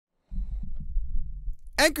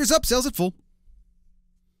Anchors up, sails at full.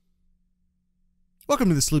 Welcome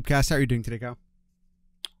to the Sloopcast. How are you doing today, Kyle?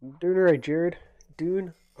 Doing all right, Jared.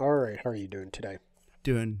 Doing all right. How are you doing today?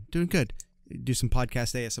 Doing good. Do some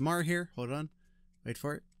podcast ASMR here. Hold on. Wait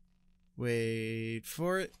for it. Wait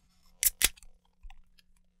for it.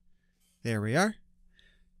 There we are.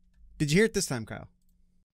 Did you hear it this time, Kyle?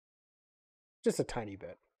 Just a tiny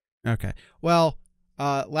bit. Okay. Well,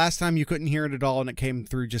 last time you couldn't hear it at all, and it came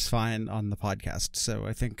through just fine on the podcast. So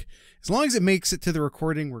I think as long as it makes it to the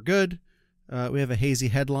recording, we're good. We have a hazy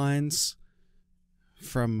headlines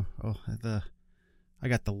from I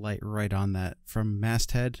got the light right on that, from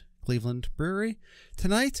Masthead Cleveland Brewery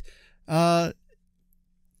tonight. That's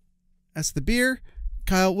the beer.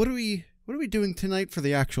 Kyle, what are we doing tonight for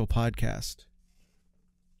the actual podcast?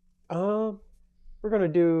 We're gonna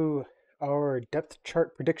do our depth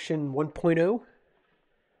chart prediction 1.0.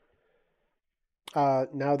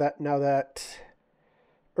 Now that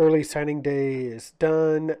early signing day is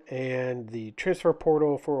done and the transfer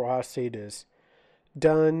portal for Ohio State is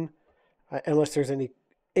done, unless there's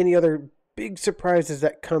any other big surprises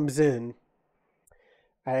that comes in,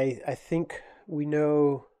 I think we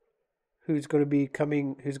know who's going to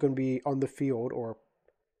be on the field or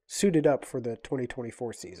suited up for the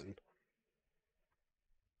 2024 season.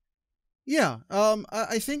 Yeah,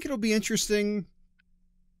 I think it'll be interesting.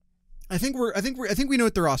 I think we know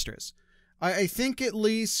what the roster is. I think at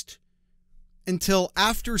least until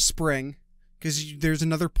after spring, because there's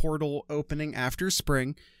another portal opening after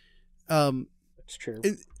spring. That's true.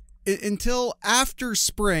 Until after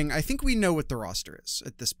spring, I think we know what the roster is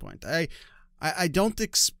at this point. I don't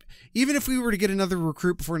even if we were to get another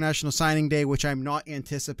recruit before National Signing Day, which I'm not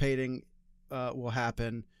anticipating will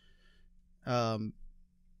happen,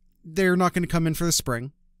 they're not going to come in for the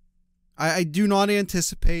spring. I do not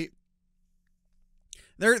anticipate.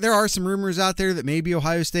 There are some rumors out there that maybe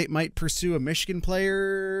Ohio State might pursue a Michigan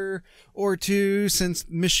player or two, since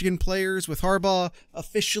Michigan players with Harbaugh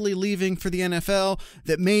officially leaving for the NFL,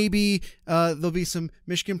 that maybe there'll be some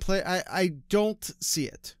Michigan play. I don't see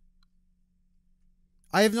it.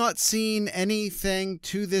 I have not seen anything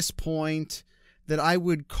to this point that I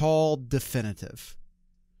would call definitive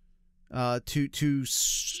to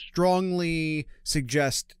strongly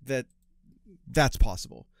suggest that that's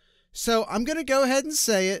possible. So I'm going to go ahead and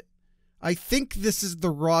say it. I think this is the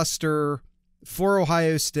roster for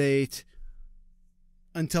Ohio State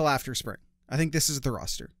until after spring. I think this is the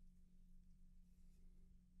roster.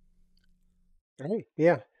 Hey,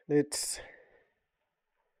 yeah, it's.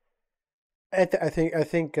 I think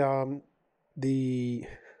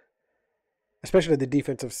especially the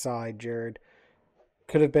defensive side, Jared,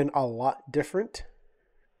 could have been a lot different.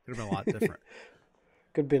 Could have been a lot different.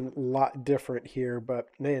 Could have been a lot different here, but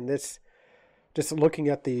man, this, just looking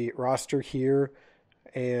at the roster here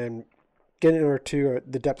and getting into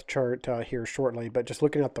the depth chart here shortly, but just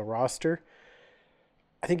looking at the roster,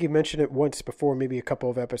 I think you mentioned it once before, maybe a couple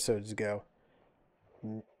of episodes ago.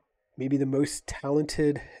 Maybe the most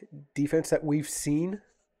talented defense that we've seen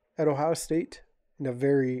at Ohio State in a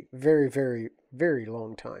very, very, very, very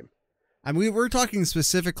long time. I mean, we're talking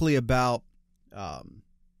specifically about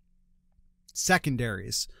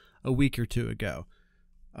secondaries a week or two ago.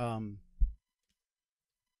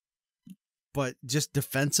 But just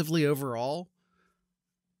defensively overall,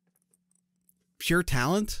 pure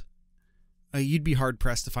talent, you'd be hard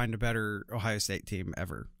pressed to find a better Ohio State team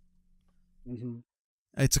ever. Mm-hmm.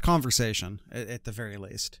 It's a conversation at the very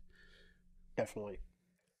least. Definitely.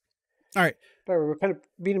 All right. But we're kind of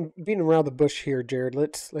beating around the bush here, Jared.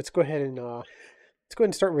 Let's go ahead and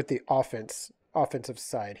start with the offensive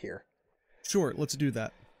side here. Sure, let's do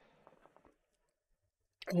that.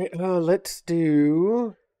 Let's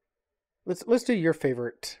do your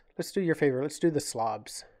favorite. Let's do the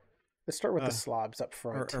slobs. Let's start with the slobs up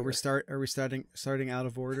front. Are we starting out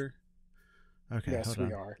of order? Okay, yes, hold on.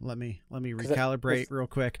 we are. Let me recalibrate real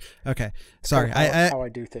quick. Okay, sorry. How I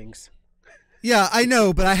do things. Yeah, I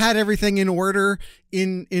know, but I had everything in order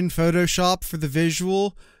in Photoshop for the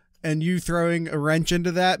visual, and you throwing a wrench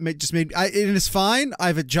into that it is fine.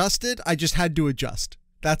 I've adjusted. I just had to adjust.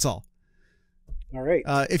 That's all. All right.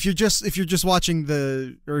 If you're just watching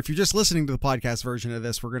if you're just listening to the podcast version of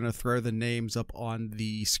this, we're gonna throw the names up on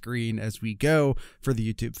the screen as we go for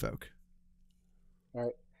the YouTube folk. All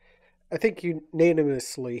right. I think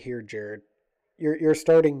unanimously here, Jared, your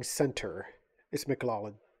starting center is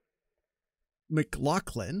McLaughlin.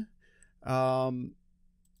 McLaughlin?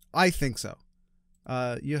 I think so.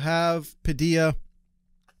 You have Padilla,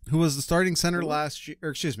 who was the starting center last year, or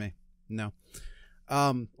excuse me, no.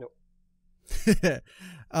 Nope.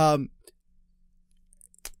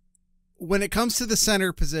 when it comes to the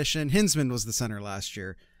center position, Hinsman was the center last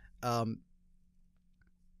year. I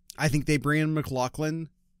think they bring in McLaughlin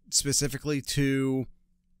specifically to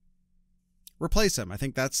replace him. I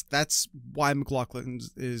think that's why McLaughlin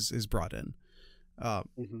is brought in.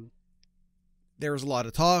 There was a lot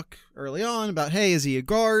of talk early on about, hey, is he a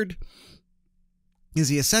guard? Is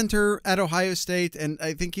he a center at Ohio State? And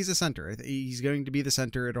I think he's a center. He's going to be the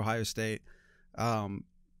center at Ohio State.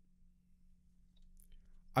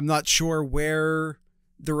 I'm not sure where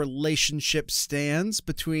the relationship stands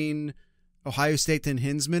between Ohio State and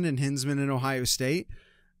Hinsman and Ohio State.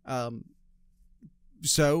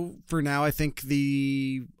 So for now, I think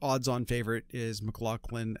the odds-on favorite is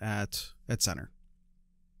McLaughlin at center.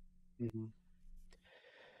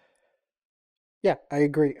 Yeah, I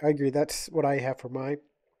agree. That's what I have for my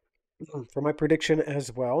prediction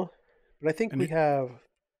as well. But I think we have.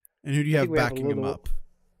 And who do you have backing him up?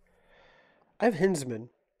 I have Hinsman.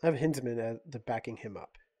 As the backing him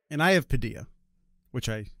up. And I have Padilla, which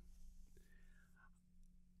I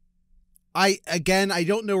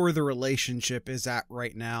don't know where the relationship is at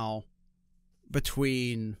right now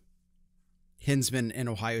between Hinsman and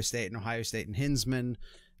Ohio State and Hinsman.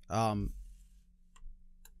 I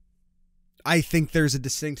think there's a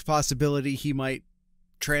distinct possibility he might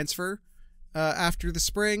transfer after the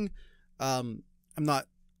spring. I'm not,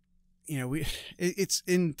 it's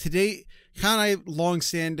in today kind of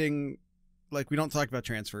long-standing, like, we don't talk about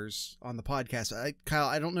transfers on the podcast. Kyle,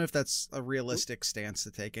 I don't know if that's a realistic stance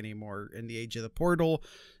to take anymore in the age of the portal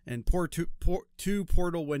and two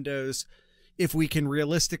portal windows. If we can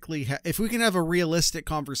realistically, if we can have a realistic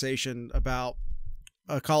conversation about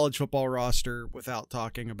a college football roster without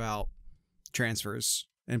talking about transfers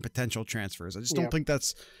and potential transfers, I just don't think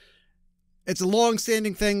it's a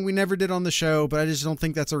long-standing thing we never did on the show, but I just don't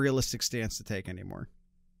think that's a realistic stance to take anymore.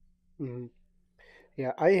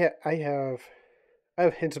 Yeah, I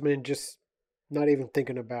have Hinsman just not even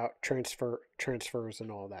thinking about transfers and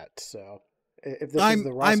all that. So if this is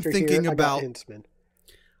the roster I'm thinking here, about I got Hinsman.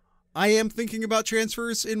 I am thinking about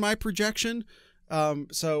transfers in my projection.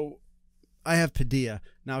 So I have Padilla.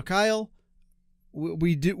 Now, Kyle,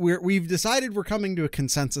 we've decided we're coming to a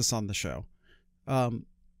consensus on the show. I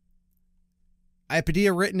have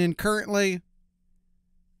Padilla written in currently.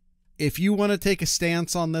 If you want to take a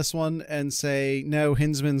stance on this one and say, no,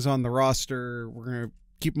 Hinsman's on the roster, we're going to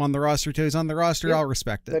keep him on the roster till he's on the roster, yeah, I'll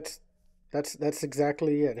respect it. That's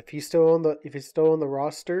exactly it. If he's still on the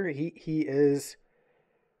roster, he is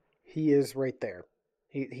right there.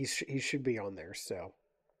 He should be on there. So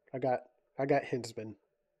I got Hinsman.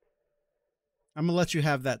 I'm gonna let you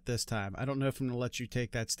have that this time. I don't know if I'm gonna let you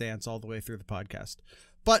take that stance all the way through the podcast,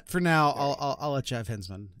 but for now, I'll let you have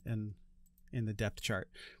Hinsman in the depth chart.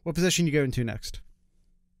 What position you go into next?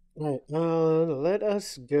 All right, let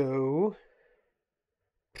us go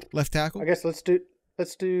left tackle. I guess let's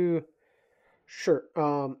do. Sure.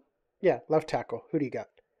 Yeah, left tackle. Who do you got?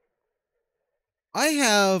 I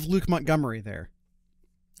have Luke Montgomery there.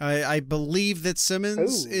 I believe that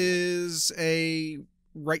Simmons is a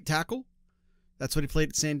right tackle. That's what he played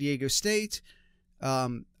at San Diego State.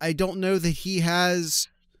 I don't know that he has.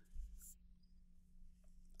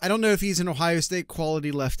 I don't know if he's an Ohio State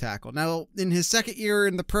quality left tackle. Now, in his second year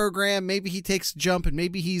in the program, maybe he takes a jump and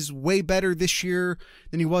maybe he's way better this year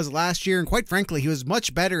than he was last year. And quite frankly, he was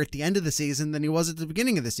much better at the end of the season than he was at the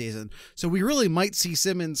beginning of the season. So we really might see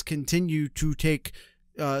Simmons continue to take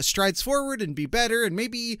strides forward and be better. And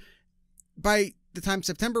maybe by the time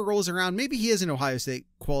September rolls around, maybe he is an Ohio State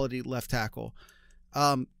quality left tackle.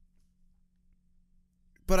 But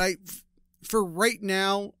for right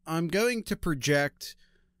now, I'm going to project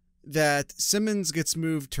that Simmons gets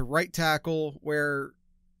moved to right tackle where,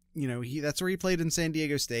 that's where he played in San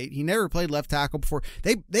Diego State. He never played left tackle before.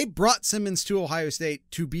 They brought Simmons to Ohio State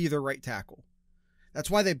to be the right tackle.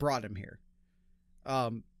 That's why they brought him here.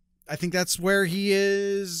 I think that's where he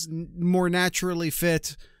is more naturally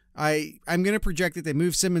fit. I'm going to project that they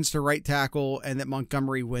move Simmons to right tackle and that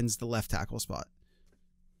Montgomery wins the left tackle spot.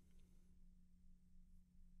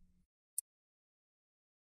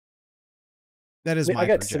 That is my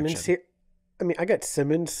projection. Simmons here. I got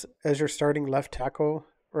Simmons as your starting left tackle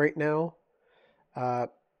right now.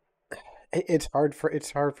 It's hard for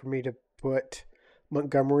me to put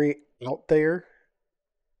Montgomery out there.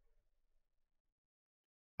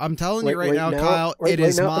 I'm telling you right now, Kyle, it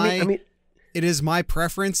is my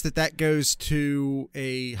preference that goes to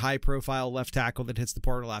a high profile left tackle that hits the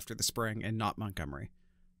portal after the spring and not Montgomery.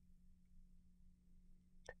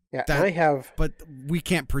 Yeah, but we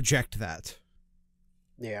can't project that.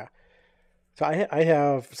 Yeah. So I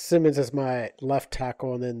have Simmons as my left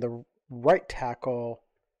tackle, and then the right tackle,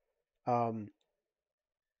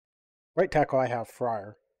 Right tackle, I have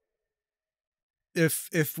Fryer.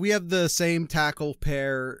 If we have the same tackle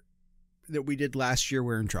pair that we did last year,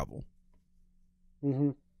 we're in trouble.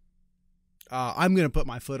 Mm-hmm. I'm gonna put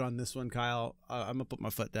my foot on this one, Kyle. I'm gonna put my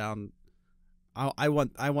foot down. I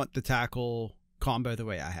want the tackle combo the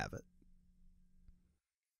way I have it,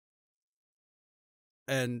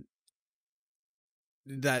 and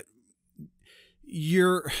that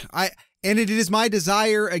and it is my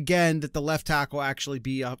desire again that the left tackle actually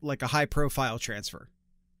be like a high profile transfer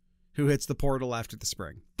who hits the portal after the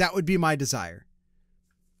spring. That would be my desire.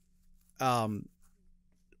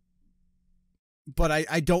 But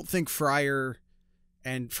I don't think Fryer's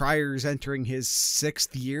entering his 6th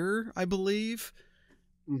year, I believe.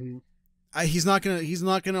 Mm-hmm. He's not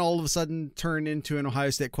gonna all of a sudden turn into an Ohio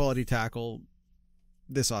State quality tackle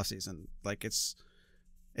this offseason. Like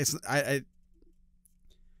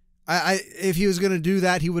if he was gonna do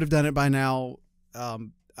that, he would have done it by now.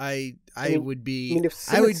 If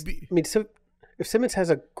Simmons has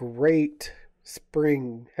a great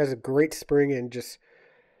spring, and just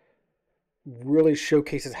really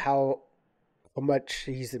showcases how much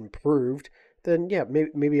he's improved, then yeah,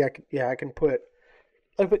 maybe I can put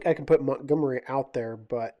Montgomery out there,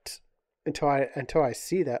 but until I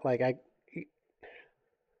see that, like we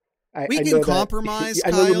I can know compromise.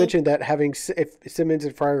 I know you mentioned that if Simmons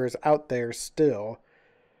and Fryer is out there still,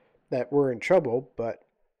 that we're in trouble, but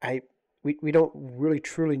we don't really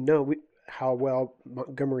truly know how well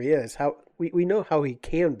Montgomery is. How we know how he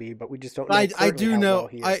can be, but we just don't know. I do know. Well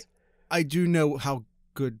he is. I do know how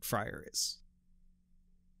good Fryer is.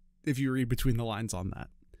 If you read between the lines on that,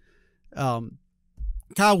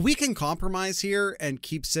 Kyle, we can compromise here and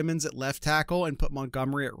keep Simmons at left tackle and put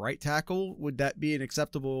Montgomery at right tackle. Would that be an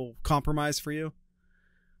acceptable compromise for you?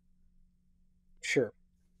 Sure.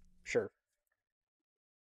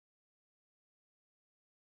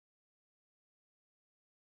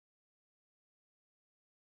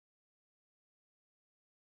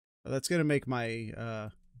 That's going to make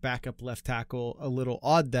my backup left tackle a little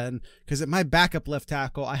odd then, because at my backup left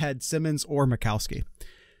tackle, I had Simmons or Mikowski.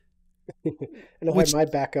 And I had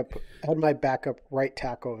my backup right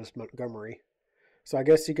tackle as Montgomery. So I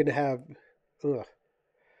guess you can have. All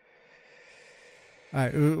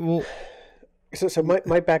right. Well, so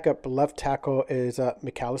my backup left tackle is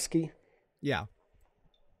Mikowski. Yeah.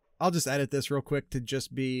 I'll just edit this real quick to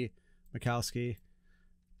just be Mikowski.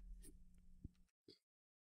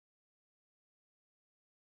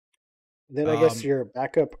 Then I guess your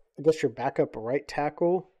backup right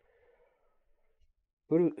tackle.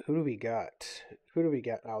 Who do we got? Who do we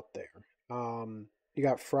got out there? You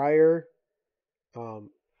got Fryer. Let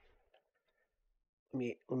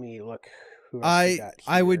me look. Who else we got here?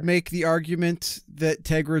 I would make the argument that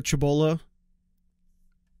Tegra Chabola.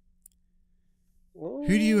 Who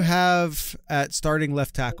do you have at starting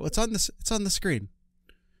left tackle? It's on the screen.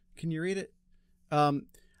 Can you read it?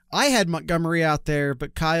 I had Montgomery out there,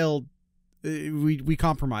 but Kyle, we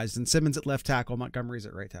compromised, and Simmons at left tackle, Montgomery's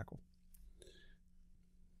at right tackle.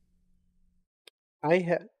 I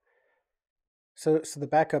had so the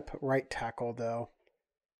backup right tackle though.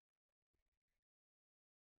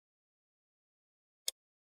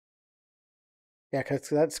 Yeah, because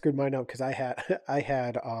that screwed mine up because I had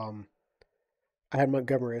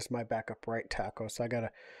Montgomery as my backup right tackle, so I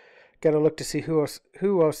gotta look to see who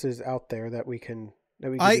else is out there that we can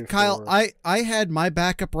I had my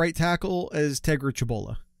backup right tackle as Tegra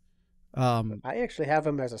Chabola. I actually have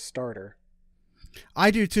him as a starter.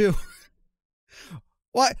 I do too.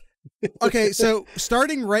 What? Okay, so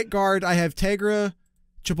starting right guard, I have Tegra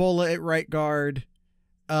Chabola at right guard.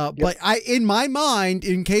 Yep. But in my mind,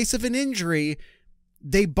 in case of an injury,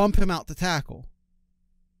 they bump him out to tackle.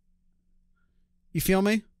 You feel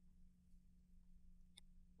me?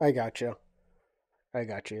 I got you.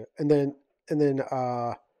 And then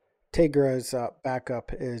Tegra's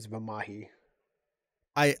backup is Vamahi.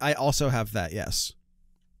 I also have that, yes.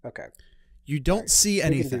 Okay. You don't see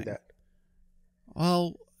anything. We can do that.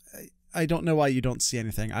 Well, I don't know why you don't see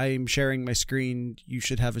anything. I'm sharing my screen. You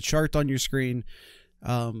should have a chart on your screen.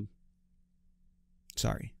 Sorry.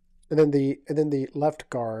 And then the left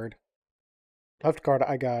guard. I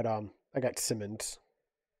got Simmons.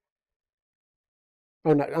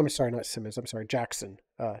 Oh, I'm sorry, not Simmons. I'm sorry, Jackson.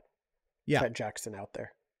 Yeah, got Jackson out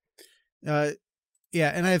there.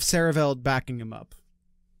 Yeah, and I have Saraveld backing him up.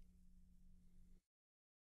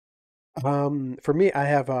 For me, I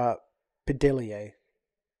have Padilla. You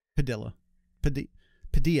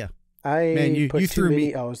put too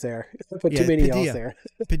many L's there. I put too many L's there.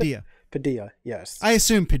 Padilla, yes. I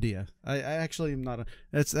assume Padilla. I actually am not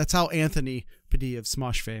that's how Anthony Padilla of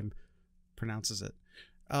Smosh fame pronounces it.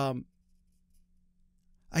 I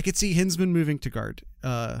could see Hinsman moving to guard.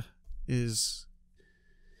 Is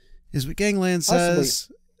what Gangland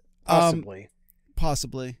says. Possibly.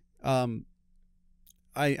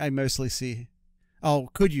 I mostly see. Oh,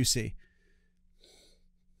 could you see?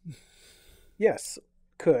 Yes,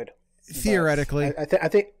 could. Theoretically.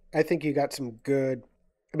 I think you got some good.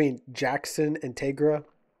 I mean, Jackson and Tegra.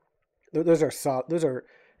 Those are solid. Those are,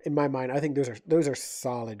 in my mind, I think those are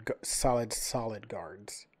solid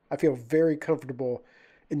guards. I feel very comfortable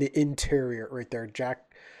in the interior right there.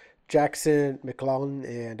 Jackson, McClellan,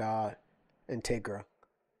 and Tegra.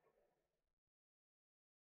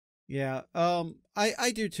 Yeah.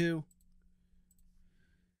 I do too.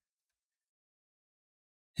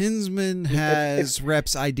 Hinsman has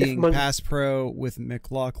reps IDing pass pro with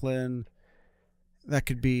McLaughlin. That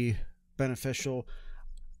could be beneficial.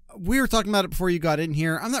 We were talking about it before you got in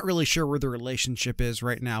here. I'm not really sure where the relationship is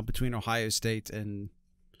right now between Ohio State and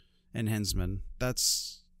Hinsman.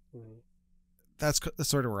 That's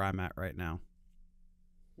sort of where I'm at right now.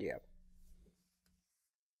 Yeah.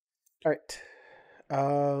 All right.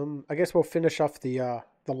 I guess we'll finish off the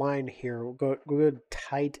line here. We'll go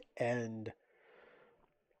tight end.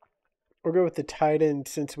 We'll go with the tight end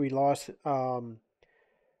since we lost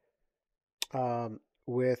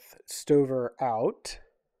with Stover out.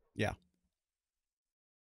 Yeah.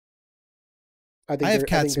 I have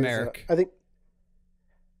Kaczmarek. I think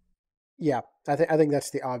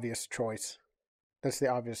that's the obvious choice. That's the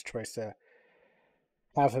obvious choice to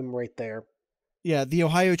have him right there. Yeah, the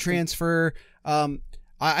Ohio transfer.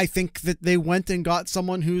 I think that they went and got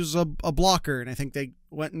someone who's a blocker, and I think they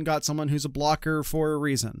went and got someone who's a blocker for a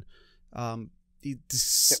reason.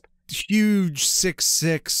 Huge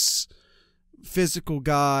 6'6" physical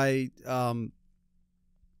guy.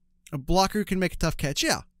 A blocker who can make a tough catch.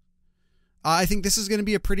 Yeah. I think this is going to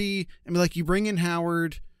be like you bring in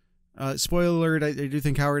Howard. Spoiler alert, I do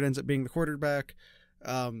think Howard ends up being the quarterback.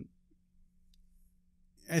 I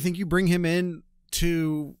think you bring him in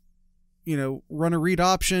to, run a read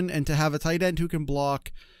option and to have a tight end who can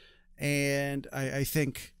block. And I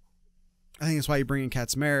think that's why you bring in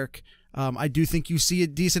Kaczmarek. I do think you see a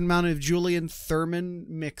decent amount of Julian Thurman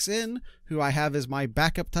mix in, who I have as my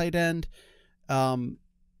backup tight end.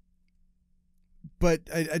 But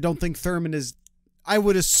I don't think Thurman is, I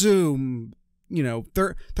would assume,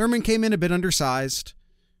 Thurman came in a bit undersized,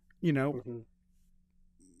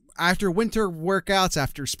 after winter workouts,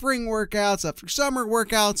 after spring workouts, after summer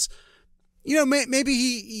workouts, maybe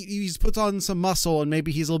he puts on some muscle and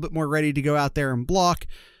maybe he's a little bit more ready to go out there and block.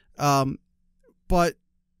 But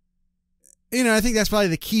I think that's probably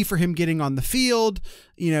the key for him getting on the field,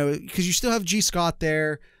 because you still have G. Scott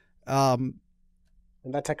there.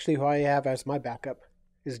 And that's actually who I have as my backup,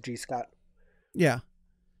 is G. Scott. Yeah.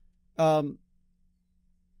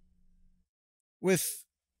 With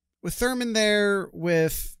Thurman there,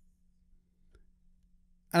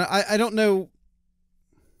 I don't know.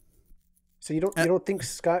 So you don't think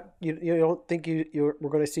Scott? You don't think we're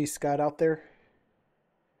going to see Scott out there?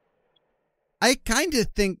 I kind of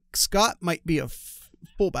think Scott might be a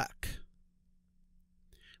fullback.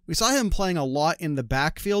 We saw him playing a lot in the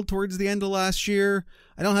backfield towards the end of last year.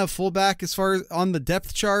 I don't have fullback as far as on the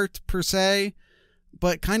depth chart per se,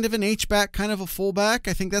 but kind of an H-back, kind of a fullback.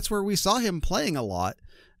 I think that's where we saw him playing a lot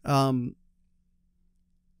down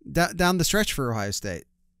the stretch for Ohio State.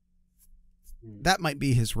 That might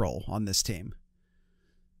be his role on this team.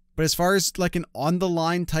 But as far as like an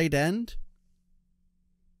on-the-line tight end,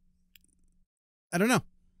 I don't know.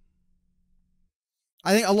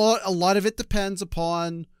 I think a lot of it depends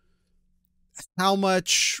upon how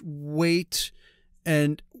much weight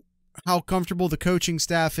and how comfortable the coaching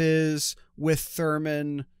staff is with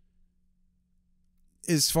Thurman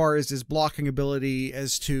as far as his blocking ability,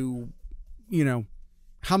 as to,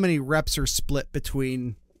 how many reps are split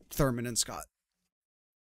between Thurman and Scott.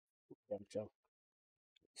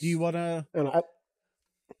 Do you want to?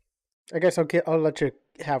 I guess I'll let you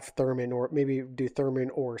have Thurman, or maybe do Thurman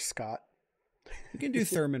or Scott. You can do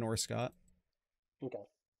Thurman or Scott. Okay.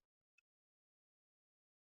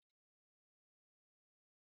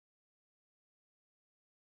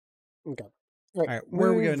 Okay. All right, where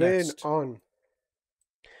are we going next? On.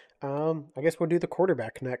 I guess we'll do the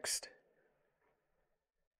quarterback next.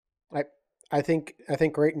 I think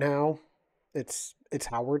right now it's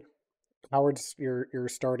Howard. Howard's your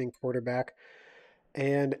starting quarterback,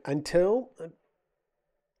 and until I'm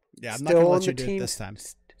not going to let you do it this time.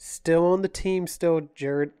 Still on the team,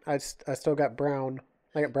 Jared. I still got Brown.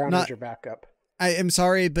 I got Brown as your backup. I am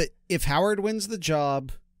sorry, but if Howard wins the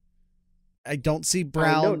job, I don't see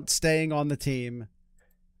Brown staying on the team.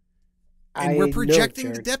 And we're I know, projecting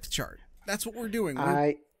the Jared. depth chart. That's what we're doing.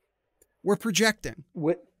 I We're projecting.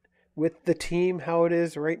 with with the team how it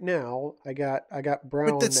is right now, I got But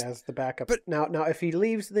Brown that's as the backup. but Now if he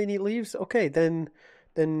leaves, then he leaves. Okay, then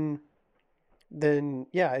then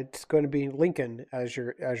yeah, it's going to be Lincoln as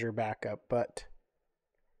your backup. But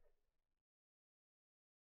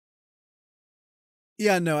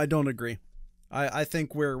yeah, no, I don't agree. I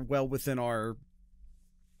think we're well within our.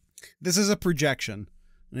 This is a projection.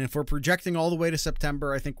 And if we're projecting all the way to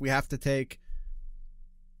September, I think we have to take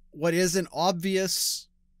what is an obvious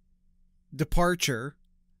departure,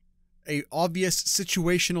 a obvious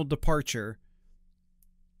situational departure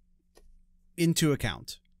into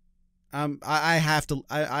account. I have to.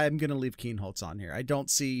 I'm going to leave Keenholz on here. I don't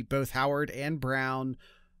see both Howard and Brown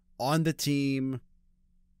on the team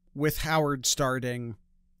with Howard starting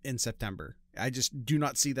in September. I just do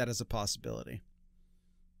not see that as a possibility.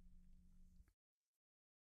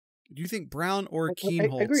 Do you think Brown or agree.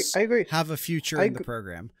 Keenholz I agree. have a future I in the agree.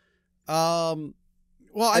 program?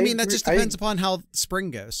 Well, I I mean, that agree. just depends upon how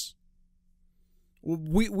spring goes.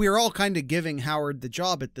 We're all kind of giving Howard the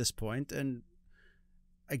job at this point, and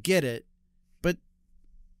I get it, but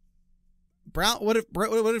Brown. What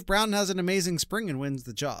if Brown has an amazing spring and wins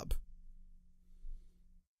the job?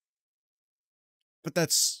 But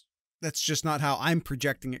that's just not how I'm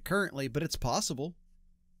projecting it currently. But it's possible.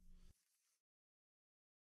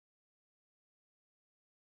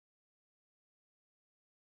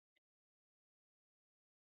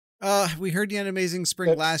 We heard he had an amazing spring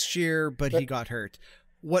That's last year, but he that got hurt.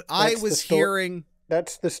 What I that's the was story. hearing,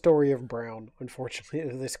 That's the story of Brown. Unfortunately,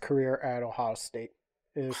 of this career at Ohio State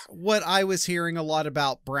is what I was hearing a lot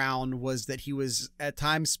about Brown was that he was at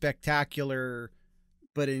times spectacular,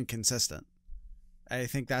 but inconsistent. I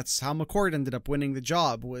think that's how McCord ended up winning the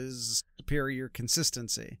job, was superior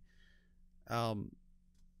consistency. Um,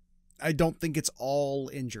 I don't think it's all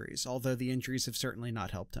injuries, although the injuries have certainly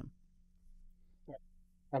not helped him.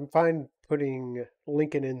 I'm fine putting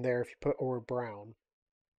Lincoln in there if you put or Brown.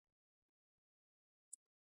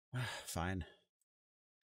 Fine.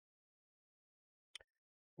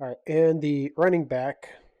 All right, and the running back,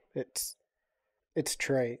 it's it's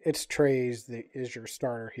Trey. It's Trey's the is your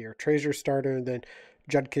starter here. Trey's your starter, and then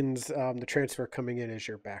Judkins, the transfer coming in, is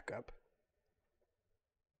your backup.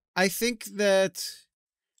 I think that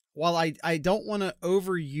while I don't want to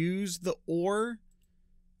overuse the or,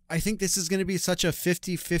 I think this is going to be such a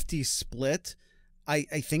 50-50 split. I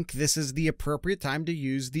think this is the appropriate time to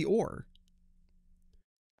use the or.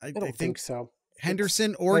 I don't think so.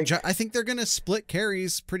 Henderson It's or like I think they're going to split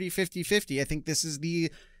carries pretty 50-50. I think this is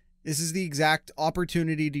the exact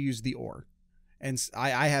opportunity to use the or. And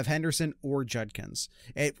I have Henderson or Judkins.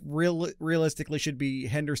 It realistically should be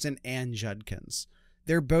Henderson and Judkins.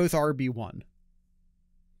 They're both RB1.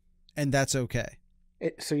 And that's okay.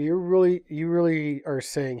 so you really are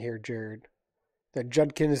saying here, Jared, that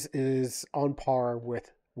Judkins is on par with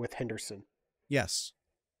Henderson. Yes.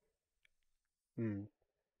 Hmm.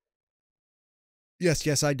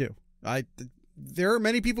 Yes, I do. There are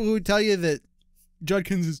many people who would tell you that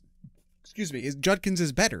Judkins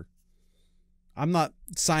is better. I'm not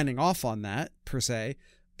signing off on that per se,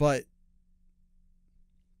 but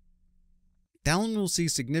Dallin will see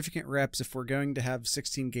significant reps if we're going to have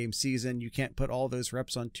 16-game season. You can't put all those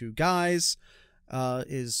reps on two guys,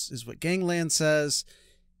 is what Gangland says.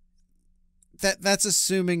 That's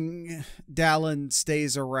assuming Dallin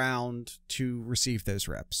stays around to receive those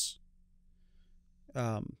reps,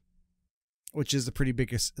 which is a pretty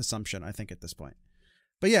big assumption, I think, at this point.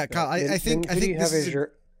 But yeah, Kyle, I think who do you this have is as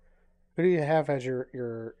your who do you have as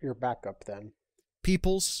your backup then?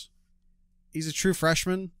 Peoples. He's a true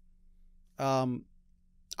freshman.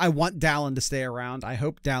 I want Dallin to stay around. I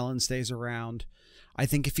hope Dallin stays around. I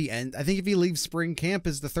think if he leaves spring camp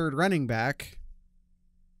as the third running back,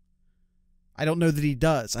 I don't know that he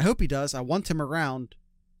does. I hope he does. I want him around.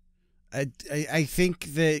 I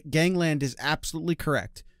think that Gangland is absolutely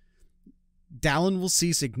correct. Dallin will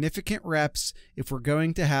see significant reps if we're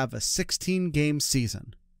going to have a 16-game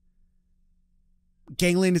season.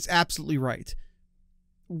 Gangland is absolutely right.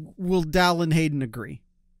 Will Dallin Hayden agree?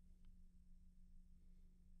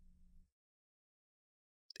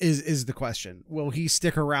 Is the question. Will he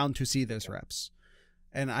stick around to see those reps?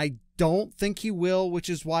 And I don't think he will, which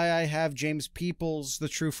is why I have James Peoples, the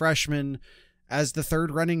true freshman, as the third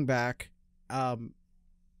running back. But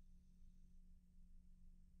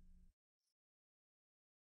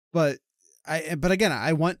again,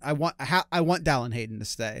 I want Dallin Hayden to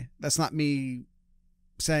stay. That's not me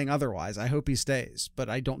saying otherwise. I hope he stays, but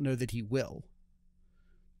I don't know that he will.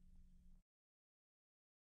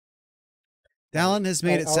 Dallin has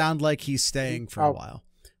made it I'll, sound like he's staying for a I'll, while.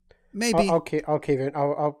 Maybe. I'll cave in.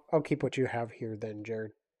 I'll keep what you have here then,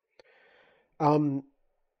 Jared.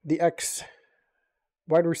 The X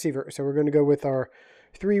wide receiver. So we're going to go with our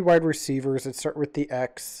 3 wide receivers. Let's start with the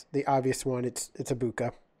X, the obvious one. It's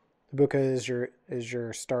Ibuka. Ibuka is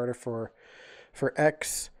your starter for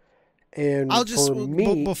X. And I'll just for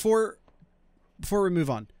me, before we move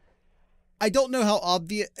on. I don't know how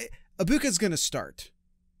obvious Ibuka's going to start.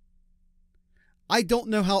 I don't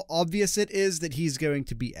know how obvious it is that he's going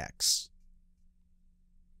to be X.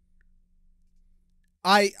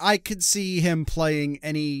 I could see him playing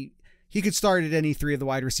he could start at any 3 of the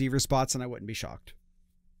wide receiver spots and I wouldn't be shocked.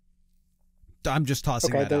 I'm just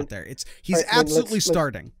tossing that out there. He's right, absolutely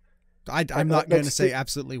starting. I'm not going to say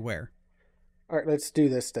absolutely where. All right, let's do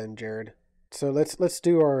this then, Jared. So let's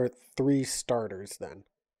do our 3 starters then.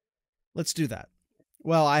 Let's do that.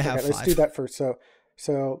 Well, I have 5. Let's do that first.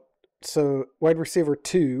 So wide receiver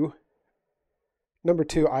 2, number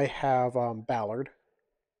 2, I have Ballard.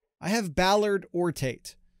 I have Ballard or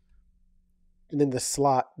Tate. And then the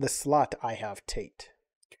slot I have Tate.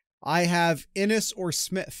 I have Innes or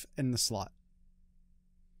Smith in the slot.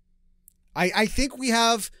 I think we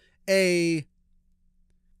have a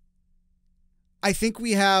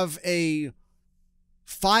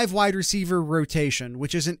 5 wide receiver rotation,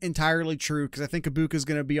 which isn't entirely true because I think Ibuka is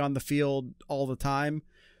going to be on the field all the time,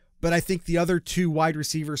 but I think the other 2 wide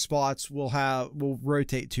receiver spots will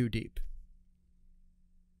rotate 2 deep.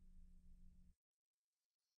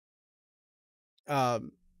 That's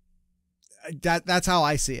how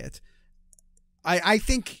I see it. I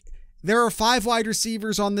think there are 5 wide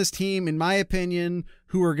receivers on this team, in my opinion,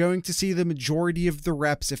 who are going to see the majority of the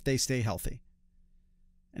reps if they stay healthy.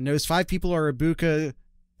 And those 5 people are Ibuka,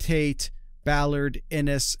 Tate, Ballard,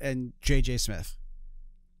 Innes, and JJ Smith.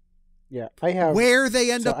 Yeah, I have where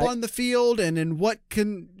they end up on the field and in what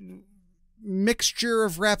mixture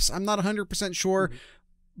of reps, I'm not 100% sure,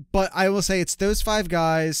 but I will say it's those 5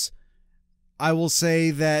 guys. I will say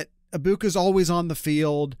that Ibuka's always on the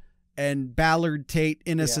field, and Ballard, Tate,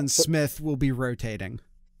 Innes, and Smith will be rotating.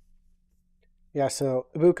 Yeah, so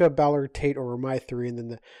Ibuka, Ballard, Tate were my 3, and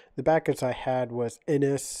then the backups I had was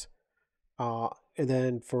Innes, and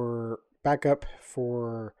then for backup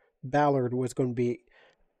for Ballard was going to be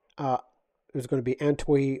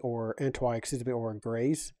Antwi or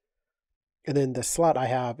Grays, and then the slot I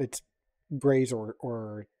have it's Grays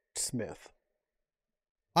or Smith.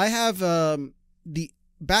 I have the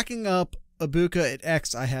backing up Ibuka at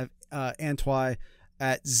X. I have Antwi.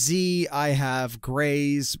 At Z, I have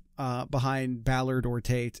Grays behind Ballard or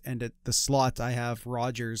Tate, and at the slot, I have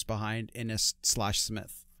Rogers behind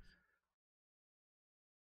Innes/Smith.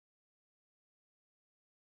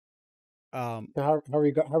 How are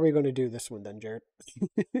we going to do this one then, Jared?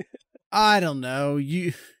 I don't know.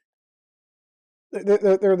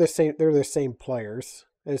 They're the same. They're the same players.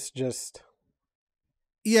 It's just.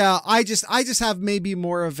 Yeah, I just have maybe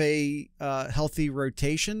more of a healthy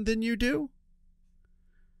rotation than you do.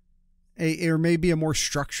 Or maybe a more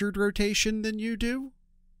structured rotation than you do.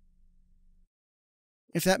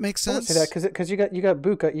 If that makes sense. I would say that because you got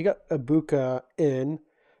Ibuka in,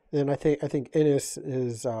 then I think Innes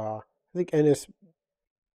is Innes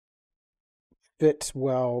fits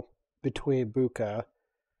well between Ibuka,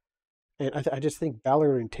 and I just think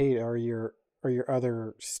Ballard and Tate are your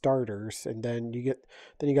other starters, and then you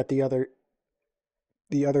got the other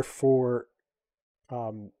 4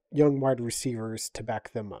 young wide receivers to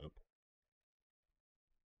back them up.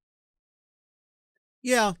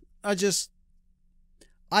 Yeah, I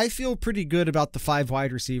feel pretty good about the 5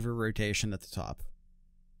 wide receiver rotation at the top.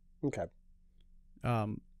 Okay.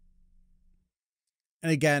 And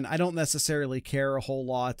again, I don't necessarily care a whole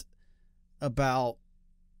lot about,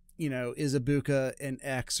 is Ibuka an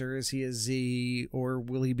X or is he a Z, or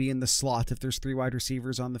will he be in the slot if there's 3 wide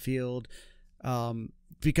receivers on the field?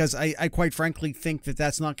 Because I quite frankly think that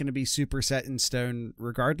that's not going to be super set in stone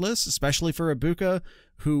regardless, especially for Ibuka,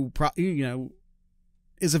 who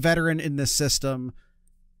is a veteran in this system.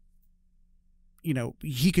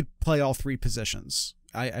 He could play all 3 positions.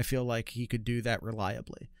 I feel like he could do that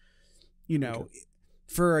reliably. Okay.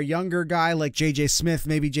 For a younger guy like JJ Smith,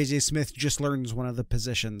 maybe JJ Smith just learns one of the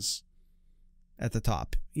positions at the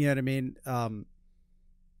top. You know what I mean?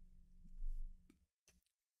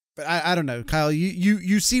 But I don't know, Kyle,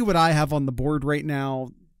 you see what I have on the board right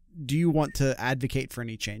now. Do you want to advocate for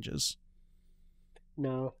any changes?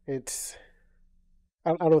 No, I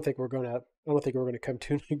don't think we're gonna come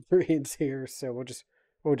to an agreement here, so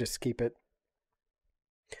we'll just keep it.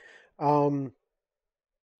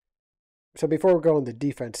 So before we go on the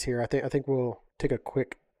defense here, I think we'll take a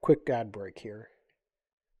quick quick ad break here.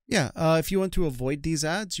 Yeah, if you want to avoid these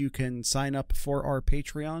ads, you can sign up for our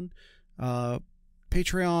Patreon,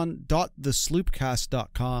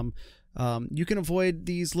 patreon.thesloopcast.com. You can avoid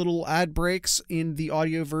these little ad breaks in the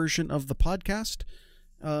audio version of the podcast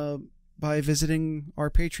by visiting our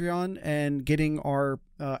Patreon and getting our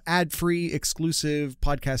ad-free exclusive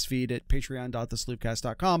podcast feed at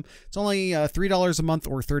patreon.thesloopcast.com. It's only $3 a month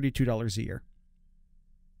or $32 a year.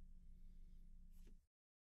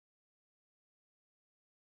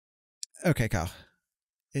 Okay, Kyle.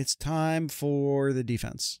 It's time for the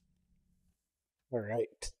defense. All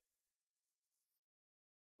right.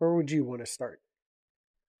 Where would you want to start?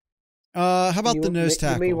 How about the nose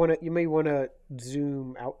tackle? You may want to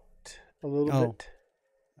zoom out a little bit.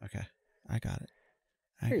 Okay, I got it.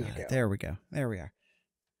 There we go. There we are.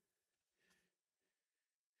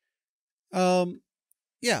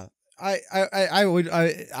 Yeah, I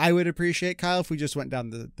would appreciate, Kyle, if we just went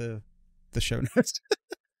down the show notes.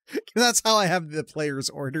 That's how I have the players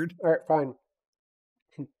ordered. All right, fine.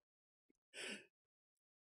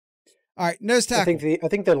 All right, nose tackle. I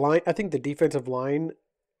think the defensive line.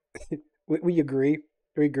 we agree.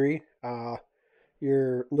 We agree.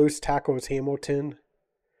 Your nose tackle is Hamilton.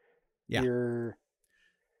 Yeah. Your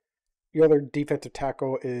other defensive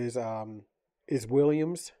tackle is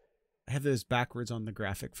Williams. I have those backwards on the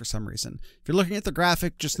graphic for some reason. If you're looking at the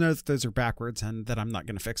graphic, just know that those are backwards and that I'm not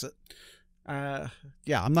going to fix it. Yeah,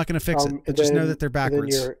 I'm not going to fix it. But just know that they're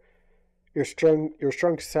backwards. And then your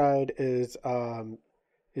strong side is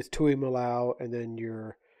Tui Malau, and then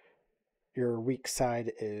your weak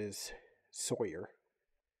side is Sawyer.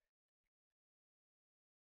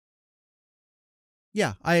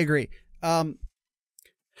 Yeah, I agree.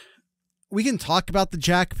 We can talk about the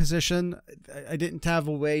jack position. I didn't have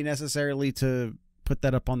a way necessarily to put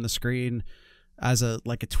that up on the screen as a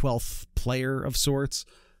 12th player of sorts.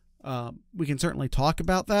 We can certainly talk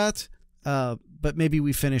about that, but maybe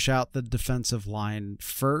we finish out the defensive line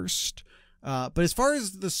first. But as far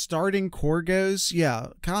as the starting core goes, yeah,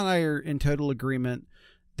 Kyle and I are in total agreement.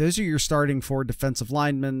 Those are your starting 4 defensive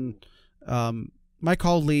linemen. Mike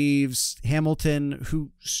Hall leaves. Hamilton,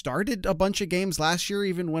 who started a bunch of games last year,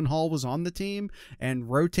 even when Hall was on the team, and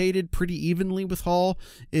rotated pretty evenly with Hall,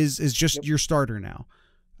 is just your starter now.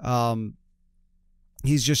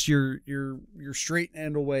 He's just your straight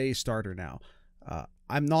and away starter now.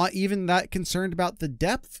 I'm not even that concerned about the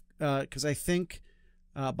depth, because I think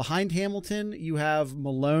behind Hamilton you have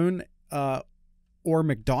Malone or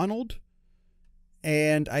McDonald,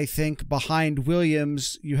 and I think behind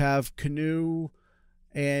Williams you have Canoe,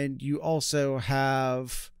 and you also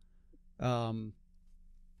have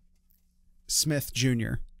Smith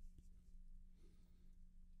Jr.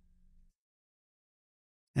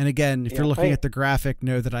 And again, if you're looking at the graphic,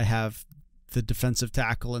 know that I have the defensive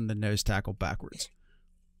tackle and the nose tackle backwards.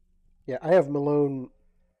 Yeah, I have Malone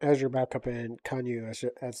as your backup and Kanu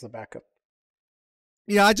as the backup.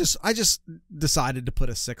 Yeah, I just decided to put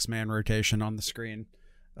a 6-man rotation on the screen.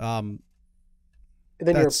 And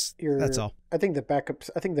then that's all. I think the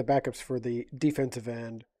backups for the defensive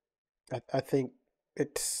end, I think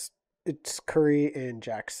it's Curry and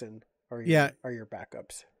Jackson are your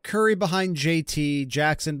backups. Curry behind JT,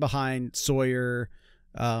 Jackson behind Sawyer.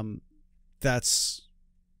 That's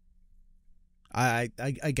I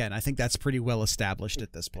think that's pretty well established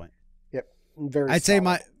at this point. Yep. I'd say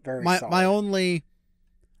my only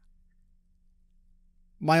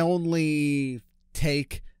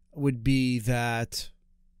take would be that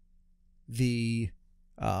I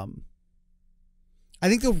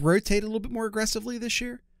think they'll rotate a little bit more aggressively this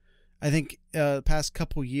year. I think the past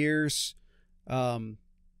couple years,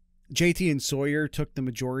 JT and Sawyer took the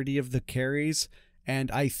majority of the carries, and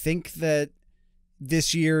I think that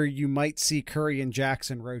this year you might see Curry and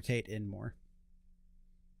Jackson rotate in more.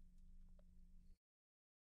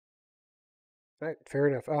 All right, fair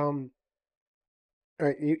enough. All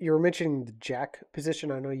right, you were mentioning the jack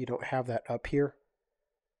position. I know you don't have that up here.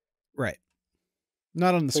 Right.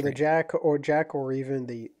 Not on the screen. The jack or even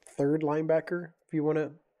the third linebacker, if you want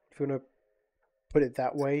to put it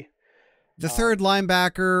that way. The third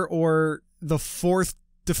linebacker or the 4th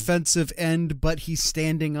defensive end, but he's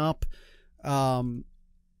standing up.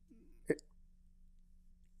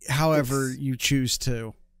 However you choose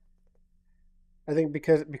to. I think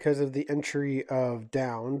because of the entry of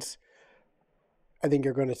Downs, I think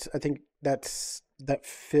that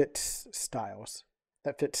fits Styles.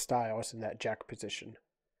 That fits Styles in that jack position.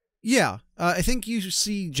 Yeah, I think you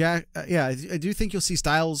see Jack. I do think you'll see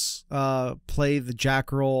Styles play the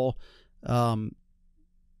jack role. I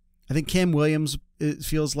think Cam Williams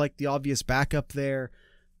feels like the obvious backup there.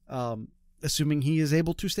 assuming he is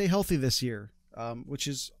able to stay healthy this year, which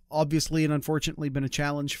is obviously and unfortunately been a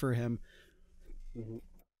challenge for him.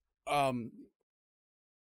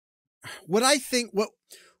 What I think,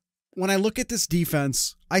 when I look at this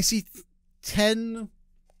defense, I see 10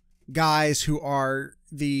 guys who are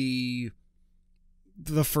the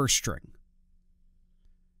first string.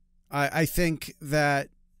 I think that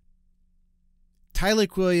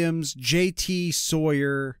Tyleik Williams, JT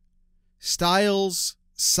Sawyer, Styles,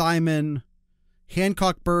 Simon,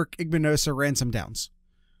 Hancock, Burke, Igbinosa, Ransom, Downs.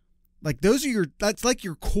 Like that's like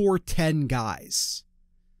your core 10 guys.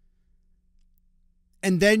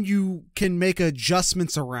 And then you can make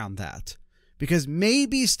adjustments around that. Because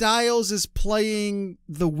maybe Styles is playing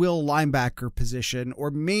the will linebacker position,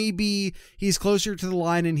 or maybe he's closer to the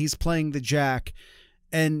line and he's playing the jack.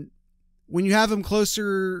 And when you have him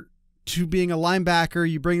closer to being a linebacker,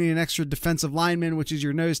 you bring in an extra defensive lineman, which is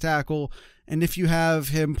your nose tackle. And if you have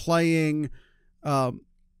him playing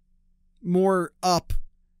more up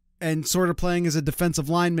and sort of playing as a defensive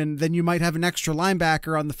lineman, then you might have an extra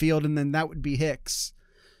linebacker on the field, and then that would be Hicks.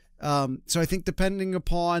 So I think depending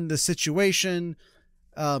upon the situation,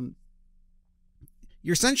 you're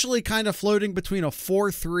essentially kind of floating between a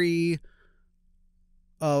 4-3,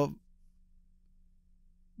 but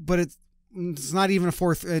it's not even a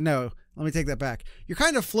 4-3. No, let me take that back. You're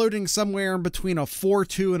kind of floating somewhere in between a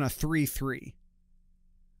 4-2 and a 3-3.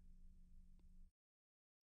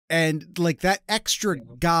 And like that extra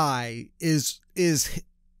guy is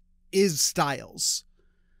Styles.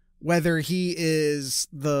 Whether he is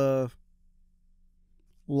the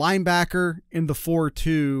linebacker in the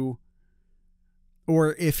 4-2,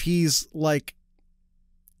 or if he's like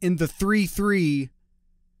in the 3-3,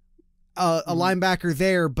 a linebacker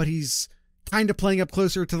there, but he's kind of playing up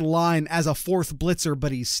closer to the line as a fourth blitzer,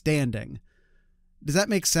 but he's standing. Does that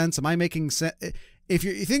make sense? Am I making sense? If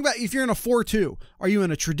you think about, if you're in a 4-2, are you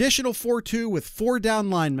in a traditional 4-2 with 4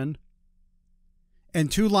 down linemen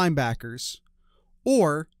and 2 linebackers?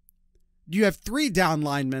 Or do you have 3 down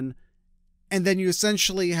linemen and then you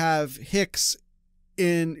essentially have Hicks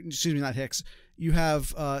not Hicks, you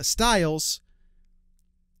have Styles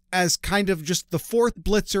as kind of just the fourth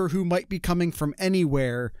blitzer who might be coming from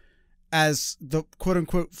anywhere as the quote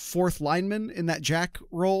unquote fourth lineman in that jack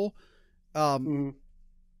role.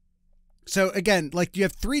 So again, like you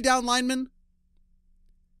have 3 down linemen,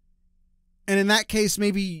 and in that case,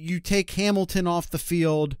 maybe you take Hamilton off the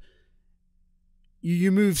field,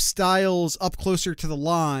 you move Styles up closer to the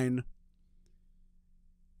line,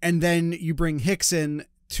 and then you bring Hicks in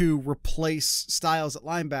to replace Styles at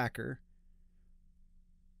linebacker.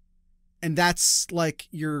 And that's like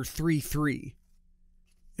your 3-3.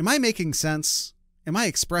 Am I making sense? Am I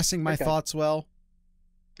expressing my thoughts well?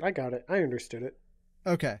 I got it. I understood it.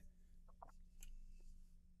 Okay.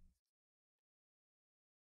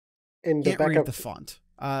 And Can't read the font.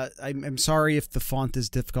 I'm sorry if the font is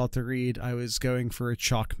difficult to read. I was going for a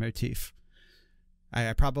chalk motif.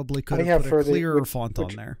 I probably could have put a clearer font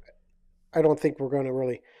on there. I don't think we're going to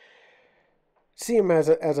really see him as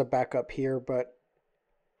a backup here, but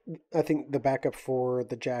I think the backup for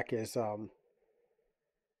the jack is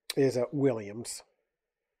Williams.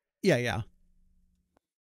 Yeah.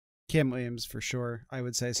 Cam Williams for sure. I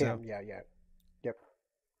would say so. Yeah. Yep.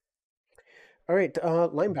 All right,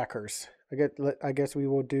 linebackers. I guess we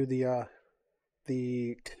will do the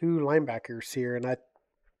 2 linebackers here, and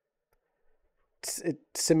it's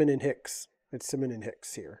Simmons and Hicks. It's Simmons and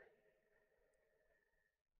Hicks here.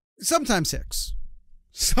 Sometimes Hicks,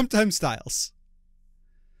 sometimes Styles.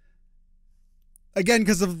 Again,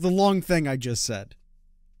 because of the long thing I just said.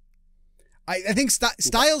 I think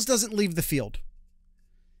Styles doesn't leave the field.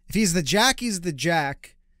 If he's the jack, he's the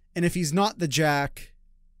jack, and if he's not the jack,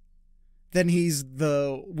 then he's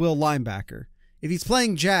the will linebacker. If he's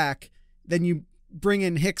playing jack, then you bring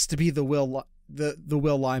in Hicks to be the will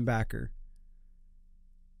linebacker.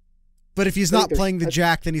 But if he's not playing the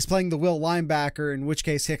jack, then he's playing the will linebacker, in which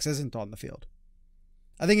case Hicks isn't on the field.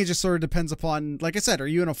 I think it just sort of depends upon, like I said, are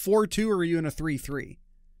you in a 4-2 or are you in a 3-3?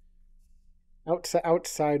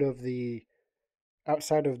 Outside of the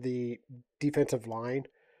defensive line,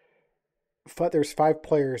 there's 5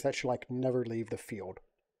 players that should never leave the field.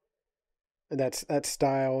 And that's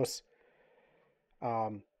Styles,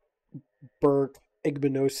 Burke,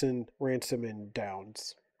 Igbinosa, Ransom, and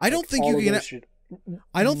Downs. I don't think you can.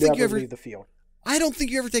 I don't think you ever leave the field. I don't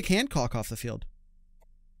think you ever take Hancock off the field.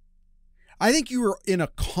 I think you were in a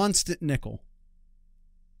constant nickel.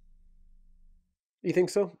 You think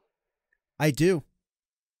so? I do.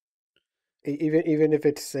 Even if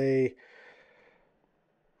it's a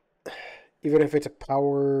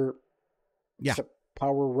power, yeah,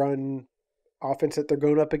 power run offense that they're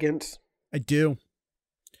going up against? I do.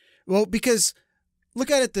 Well, because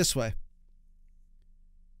look at it this way.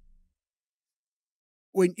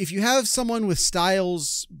 If you have someone with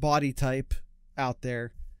Styles' body type out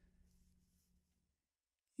there,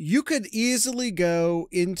 you could easily go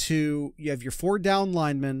into, you have your 4 down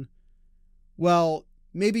linemen. Well,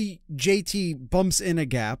 maybe JT bumps in a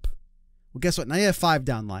gap. Well, guess what? Now you have 5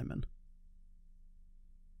 down linemen.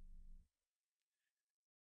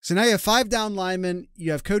 So now you have 5 down linemen.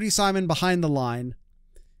 You have Cody Simon behind the line.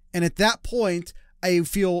 And at that point, I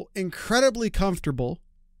feel incredibly comfortable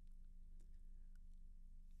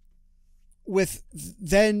with,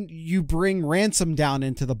 then you bring Ransom down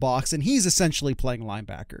into the box, and he's essentially playing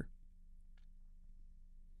linebacker.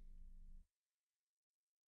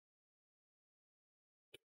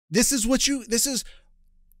 This is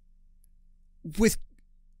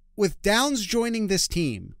with Downs joining this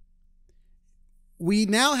team, we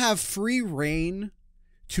now have free reign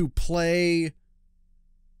to play.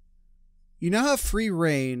 You now have free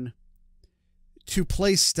reign to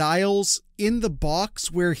play Styles in the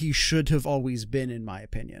box where he should have always been, in my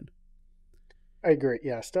opinion. I agree.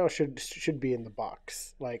 Yeah, Styles should be in the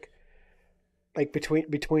box, like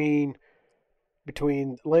between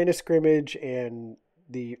line of scrimmage and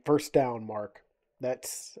the first down mark.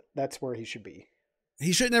 That's where he should be.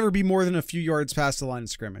 He should never be more than a few yards past the line of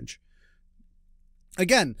scrimmage.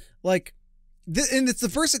 Again, like, and it's the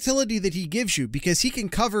versatility that he gives you because he can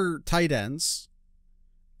cover tight ends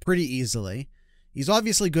pretty easily. He's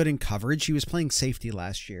obviously good in coverage. He was playing safety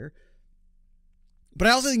last year. But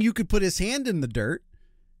I also think you could put his hand in the dirt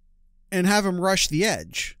and have him rush the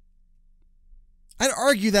edge. I'd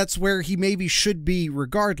argue that's where he maybe should be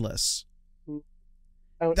regardless.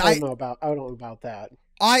 I don't know about that.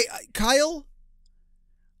 Kyle,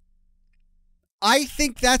 I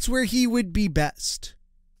think that's where he would be best.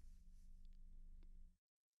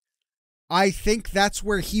 I think that's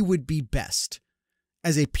where he would be best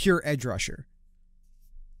as a pure edge rusher.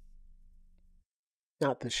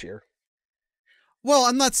 Not this year.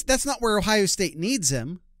 Well, that's not where Ohio State needs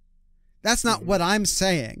him. That's not what I'm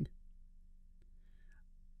saying.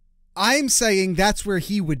 I'm saying that's where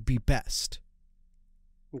he would be best.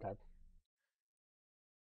 Okay.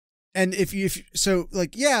 And you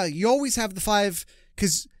always have the 5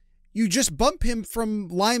 because you just bump him from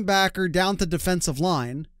linebacker down to defensive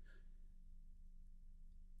line.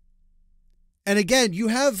 And again, you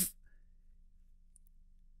have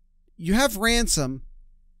Ransom,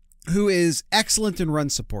 who is excellent in run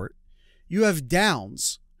support. You have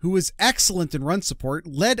Downs, who is excellent in run support,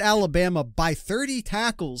 led Alabama by 30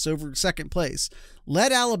 tackles over second place,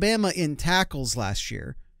 led Alabama in tackles last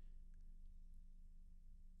year.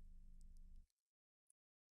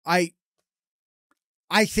 I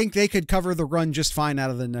think they could cover the run just fine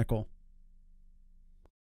out of the nickel.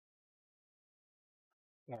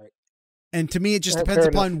 All right. And to me, it just depends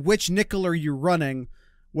upon which nickel are you running,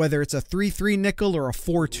 whether it's a 3-3 nickel or a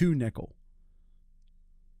 4-2 nickel.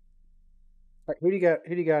 All right, who do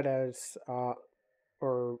you got as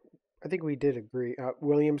or I think we did agree.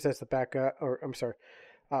 Williams as the backup, or I'm sorry,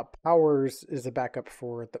 Powers is the backup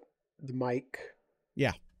for the Mike.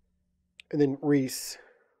 Yeah. And then Reese,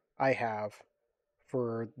 I have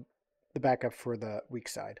for the backup for the weak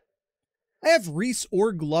side. I have Reese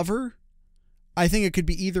or Glover. I think it could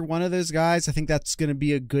be either one of those guys. I think that's going to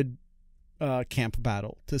be a good camp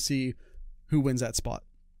battle to see who wins that spot.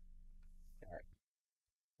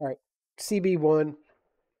 All right. CB1.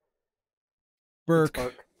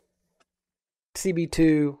 Burke.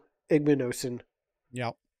 CB2, Igmanosin.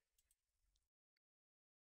 Yep.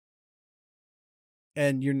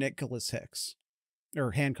 And your Nicholas Hicks.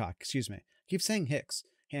 Or Hancock, excuse me. I keep saying Hicks.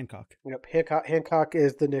 Hancock. Yep. Hancock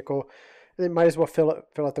is the nickel. And then might as well fill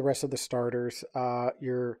out the rest of the starters.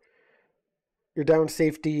 Your down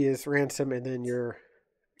safety is Ransom, and then your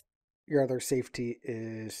other safety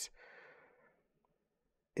is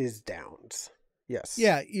Downs. Yes.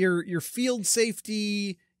 Yeah, your field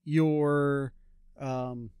safety, your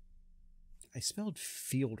I spelled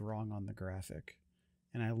field wrong on the graphic,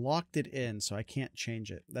 and I locked it in, so I can't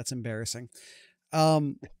change it. That's embarrassing.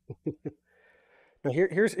 Now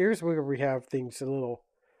here's where we have things a little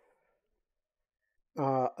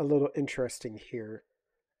interesting here.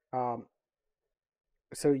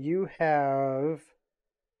 So you have,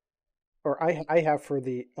 or I have for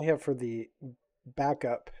the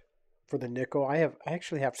backup for the nickel. I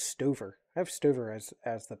actually have Stover. I have Stover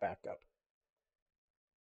as the backup.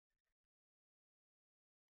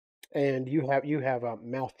 And you have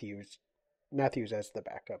Matthews as the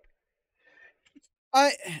backup.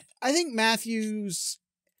 I think Matthews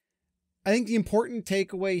I think the important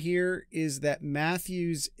takeaway here is that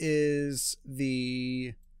Matthews is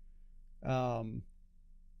the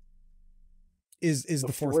is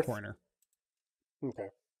the fourth corner. Okay.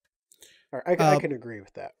 All right. I can agree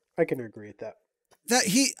with that. I can agree with that.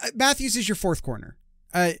 Matthews is your fourth corner.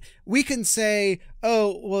 We can say,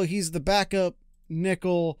 oh, well, he's the backup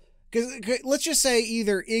nickel. Because let's just say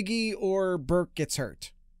either Iggy or Burke gets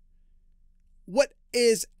hurt. What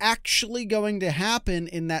is actually going to happen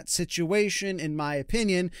in that situation, in my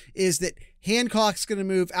opinion, is that Hancock's going to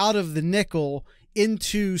move out of the nickel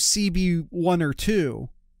into CB 1 or 2,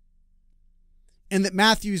 and that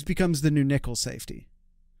Matthews becomes the new nickel safety,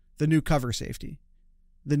 the new cover safety,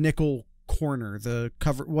 the nickel corner, the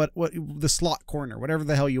cover, what the slot corner, whatever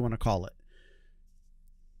the hell you want to call it.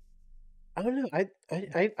 I don't know.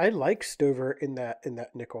 I like Stover in that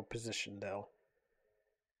nickel position though.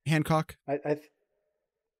 Hancock?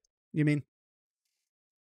 You mean?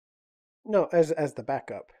 No, as the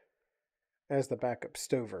backup. As the backup,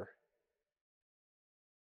 Stover.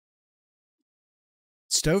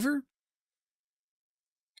 Stover?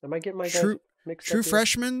 Am I getting my guys mixed up? True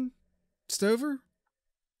freshman Stover?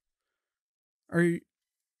 Are you?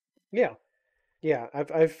 Yeah.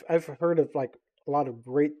 I've heard of like a lot of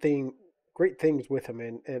great things with him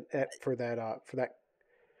and for that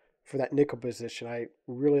nickel position. I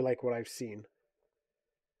really like what I've seen.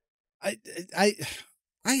 I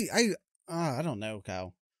don't know,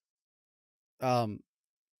 Kyle.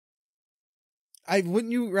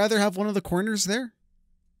 Wouldn't you rather have one of the corners there?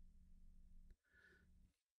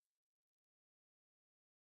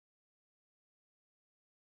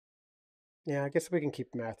 Yeah, I guess we can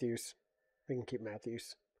keep Matthews.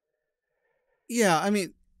 Yeah, I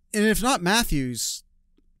mean, and if not Matthews,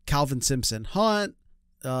 Calvin Simpson, Hunt,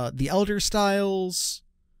 the Elder Styles,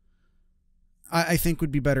 I think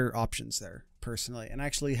would be better options there, personally. And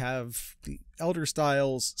actually have the Elder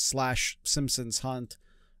Styles / Simpsons, Hunt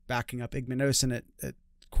backing up Igmanosin at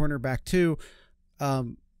cornerback too.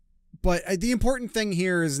 But the important thing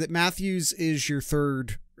here is that Matthews is your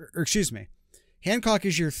third, or excuse me, Hancock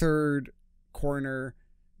is your third corner.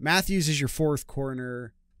 Matthews is your fourth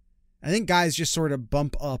corner. I think guys just sort of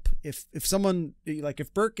bump up. If someone, like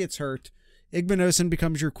if Burke gets hurt, Igmanosin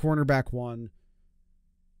becomes your cornerback 1.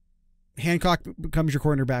 Hancock becomes your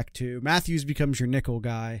cornerback 2. Matthews becomes your nickel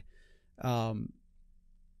guy. And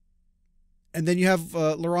then you have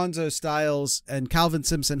Lorenzo Styles and Calvin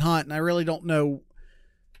Simpson Hunt. And I really don't know,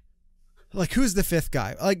 like, who's the fifth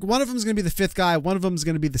guy? Like, one of them is going to be the fifth guy. One of them is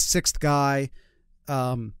going to be the sixth guy.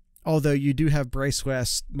 Although you do have Bryce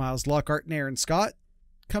West, Miles Lockhart, and Aaron Scott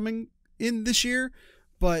coming in this year.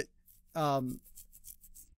 But, Cal,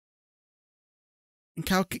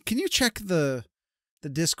 can you check the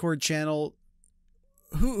Discord channel?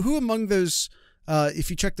 Who among those,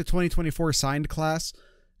 if you check the 2024 signed class,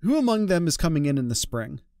 who among them is coming in the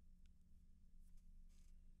spring?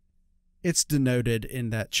 It's denoted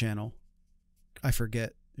in that channel. I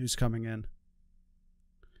forget who's coming in.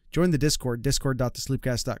 Join the Discord,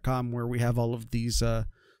 discord.thesleepcast.com, where we have all of these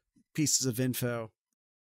pieces of info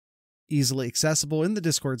easily accessible in the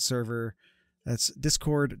Discord server. That's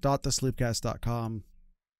discord.thesleepcast.com.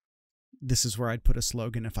 This is where I'd put a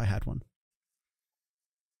slogan if I had one.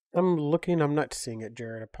 I'm looking. I'm not seeing it,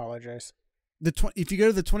 Jared. Apologize. If you go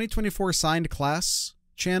to the 2024 signed class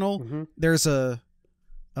channel, there's a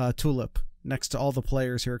tulip next to all the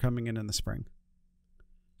players who are coming in the spring.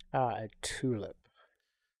 A tulip.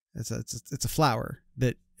 It's a flower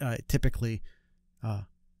that typically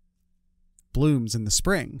blooms in the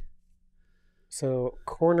spring. So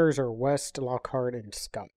corners are West, Lockhart, and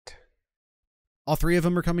Scott. All three of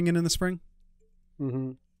them are coming in the spring?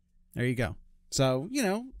 Mm-hmm. There you go. So,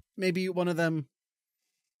 maybe one of them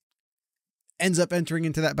ends up entering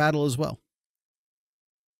into that battle as well.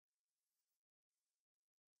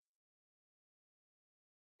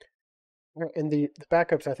 And the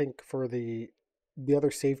backups, I think, for the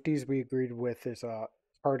other safeties we agreed with is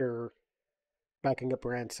Carter backing up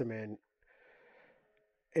Ransom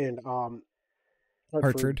and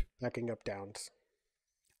Hartford backing up Downs.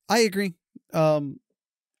 I agree.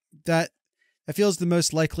 That feels the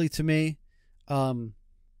most likely to me. You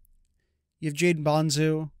have Jaden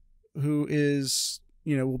Bonzu, who is,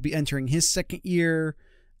 will be entering his second year,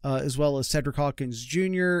 as well as Cedric Hawkins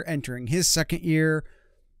Jr. entering his second year.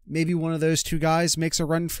 Maybe one of those two guys makes a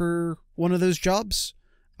run for one of those jobs.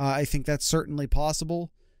 I think that's certainly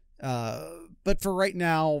possible. But for right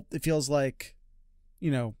now, it feels like,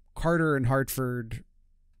 Carter and Hartford,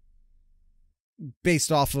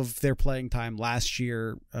 based off of their playing time last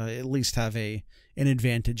year, at least have an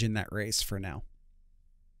advantage in that race for now.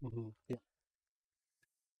 Mm-hmm. Yeah.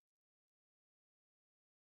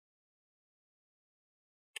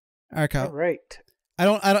 All right, Kyle. All right.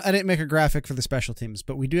 I didn't make a graphic for the special teams,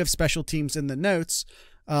 but we do have special teams in the notes.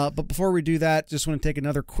 But before we do that, just want to take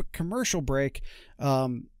another quick commercial break.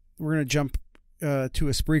 We're going to jump to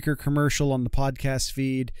a Spreaker commercial on the podcast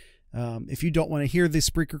feed. If you don't want to hear the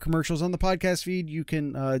Spreaker commercials on the podcast feed, you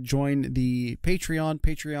can join the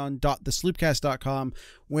patreon.thesloopcast.com,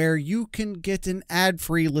 where you can get an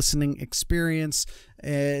ad-free listening experience.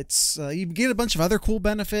 It's you get a bunch of other cool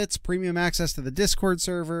benefits: premium access to the Discord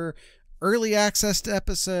server, early access to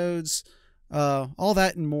episodes, all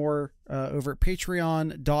that and more over at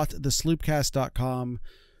patreon.thesloopcast.com.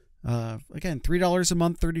 Again, $3 a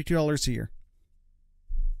month, $32 a year.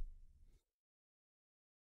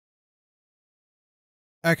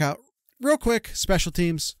 Okay, real quick, special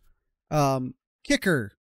teams,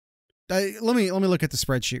 kicker. Let me look at the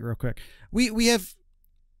spreadsheet real quick. We have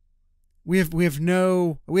a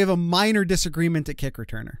minor disagreement at kick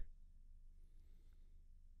returner.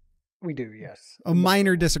 We do, yes. A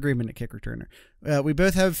minor disagreement at kick returner. We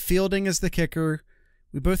both have Fielding as the kicker.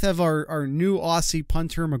 We both have our new Aussie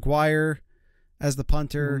punter McGuire as the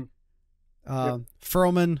punter.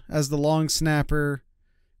 Furlman as the long snapper.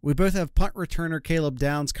 We both have punt returner Caleb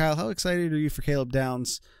Downs. Kyle, how excited are you for Caleb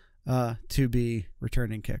Downs to be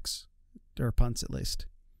returning kicks, or punts at least?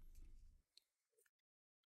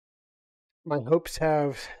 My hopes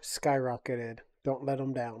have skyrocketed. Don't let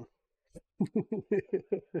them down.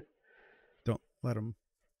 Don't let them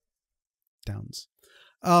Downs.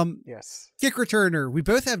 Yes. Kick returner. We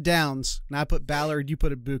both have Downs. Now I put Ballard, you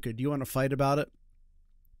put Ibuka. Do you want to fight about it?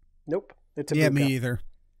 Nope. It's a yeah, me either.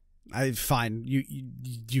 Fine.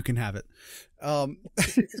 You can have it. I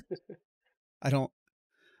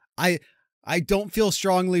don't feel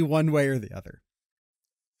strongly one way or the other.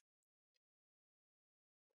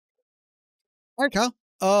 All right, Kyle.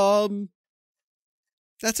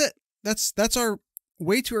 That's it. That's our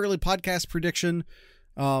way too early podcast prediction,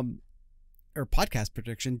 or podcast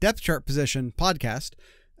prediction, depth chart position podcast.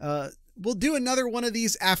 We'll do another one of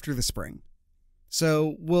these after the spring.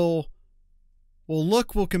 So we'll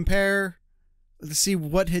compare to see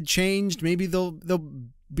what had changed. Maybe there'll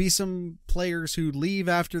be some players who leave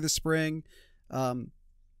after the spring.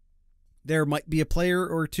 There might be a player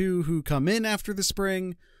or two who come in after the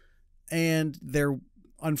spring, and there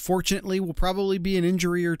unfortunately will probably be an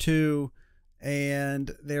injury or two,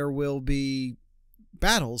 and there will be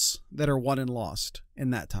battles that are won and lost in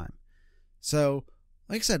that time. So,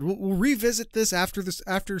 like I said, we'll revisit this after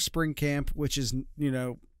spring camp, which is,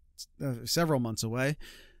 several months away.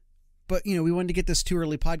 But, we wanted to get this too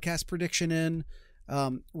early podcast prediction in.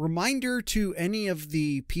 Reminder to any of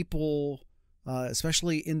the people,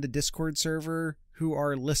 especially in the Discord server, who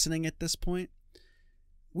are listening at this point,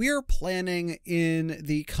 we are planning in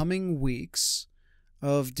the coming weeks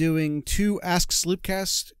of doing 2 Ask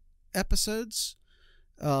Sloopcast episodes.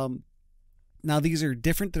 Now, these are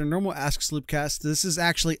different than a normal Ask Sloopcast. This is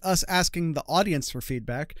actually us asking the audience for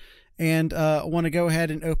feedback. And I want to go ahead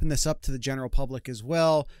and open this up to the general public as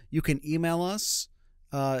well. You can email us,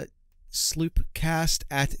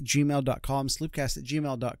 sloopcast@gmail.com,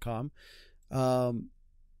 sloopcast@gmail.com.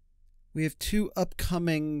 We have 2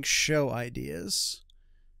 upcoming show ideas.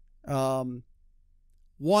 One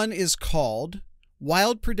is called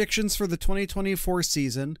Wild Predictions for the 2024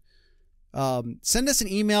 season. Send us an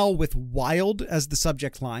email with wild as the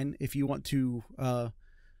subject line if you want to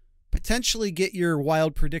potentially get your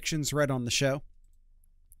wild predictions read on the show.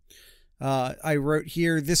 I wrote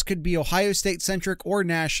here, this could be Ohio State centric or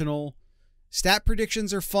national. Stat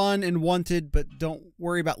predictions are fun and wanted, but don't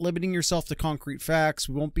worry about limiting yourself to concrete facts.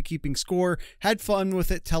 We won't be keeping score. Had fun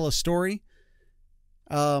with it. Tell a story.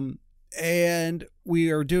 And we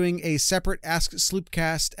are doing a separate Ask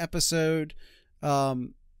Sloopcast episode.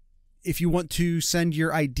 If you want to send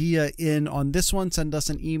your idea in on this one, send us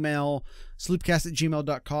an email,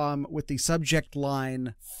 sloopcast@gmail.com, with the subject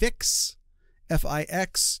line FIX,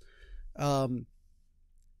 F-I-X.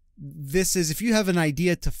 This is if you have an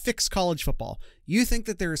idea to fix college football. You think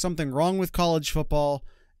that there is something wrong with college football,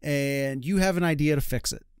 and you have an idea to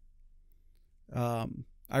fix it.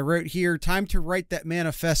 I wrote here, time to write that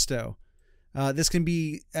manifesto. This can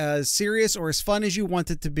be as serious or as fun as you want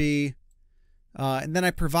it to be. And then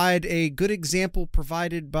I provide a good example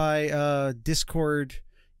provided by Discord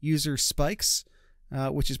user Spikes,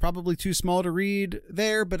 which is probably too small to read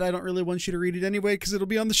there, but I don't really want you to read it anyway because it'll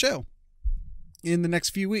be on the show in the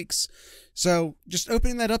next few weeks. So just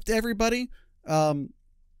opening that up to everybody.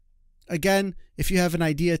 Again, if you have an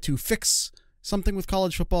idea to fix something with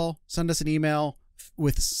college football, send us an email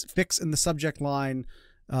with fix in the subject line.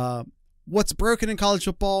 What's broken in college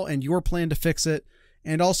football and your plan to fix it.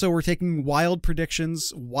 And also we're taking wild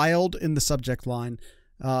predictions, wild in the subject line,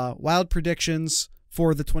 wild predictions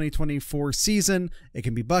for the 2024 season. It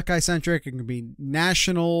can be Buckeye centric. It can be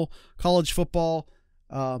national college football.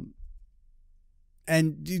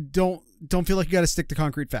 And you don't feel like you got to stick to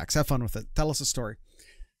concrete facts. Have fun with it. Tell us a story.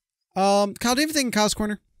 Kyle, do you have anything in Kyle's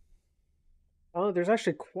Corner? There's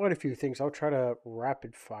actually quite a few things. I'll try to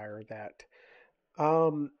rapid fire that.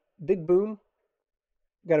 Big boom.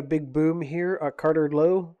 Got a big boom here. Carter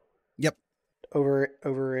Lowe. Yep.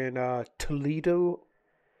 Over in Toledo,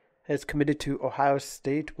 has committed to Ohio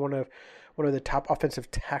State. One of the top offensive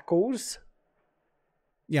tackles.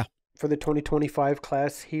 Yeah. For the 2025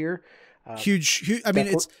 class here. Huge. I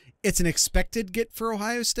mean, it's an expected get for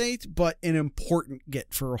Ohio State, but an important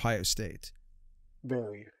get for Ohio State.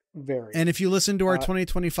 Very, very. And if you listen to our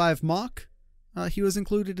 2025 mock, he was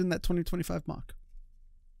included in that 2025 mock.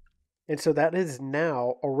 And so that is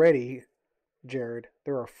now already, Jared,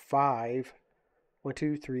 there are 5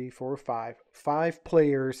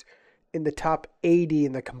 players in the top 80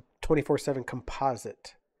 in the 24/7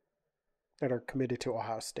 composite that are committed to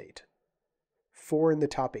Ohio State. 4 in the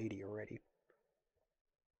top 80 already.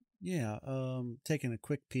 Yeah, taking a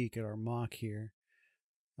quick peek at our mock here.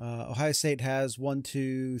 Ohio State has 1,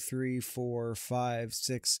 2, 3, 4, 5,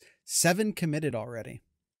 6, 7 committed already.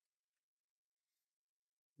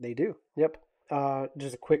 They do. Yep.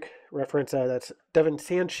 Just a quick reference. That's Devin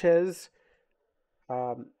Sanchez,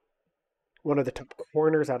 one of the top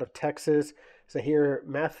corners out of Texas. Zahir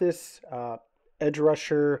Mathis, edge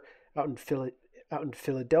rusher out in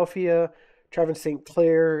Philadelphia. Travis St.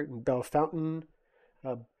 Clair and Belle Fountain.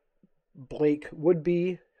 Blake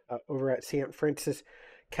Woodby over at St. Francis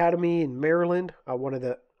Academy in Maryland. One of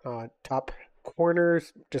the top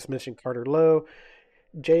corners. Just mentioned Carter Lowe.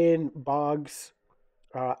 Jayan Boggs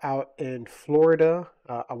out in Florida,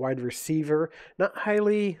 a wide receiver. Not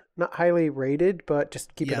highly rated, but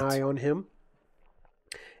just keep an eye on him.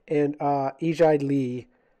 And Ejai Lee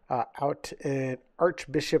out in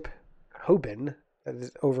Archbishop Hoban, that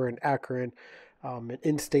is over in Akron, an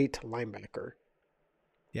in-state linebacker.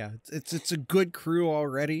 Yeah, it's a good crew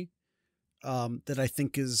already that I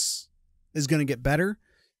think is going to get better.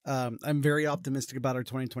 I'm very optimistic about our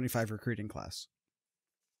 2025 recruiting class.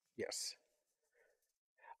 Yes.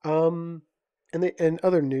 And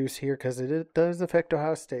other news here, because it does affect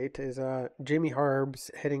Ohio State, is Jamie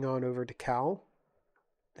Harbs heading on over to Cal,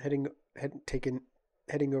 heading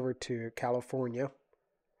over to California,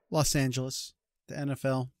 Los Angeles, the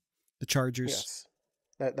NFL, the Chargers. Yes,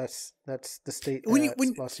 that's the state. When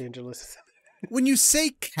Los Angeles. When you say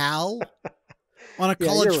Cal on a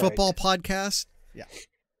college football podcast,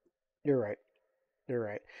 you're right.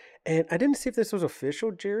 And I didn't see if this was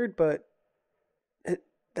official, Jared, but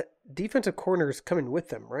the defensive corner is coming with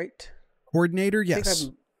them, right? Coordinator, yes.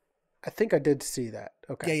 I think I did see that.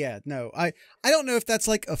 Okay. Yeah. No, I don't know if that's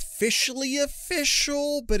like officially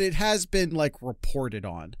official, but it has been like reported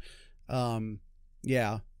on.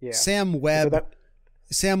 Yeah. Sam Webb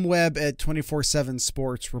at 24/7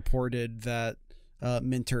 Sports reported that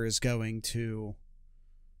Minter is going to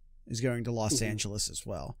Los Angeles as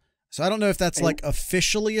well. So I don't know if that's like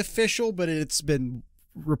officially official, but it's been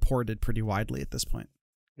reported pretty widely at this point.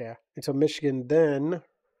 Yeah. And so Michigan then,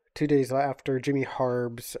 2 days after Jimmy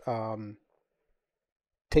Harbs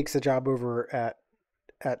takes the job over at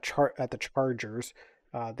the Chargers,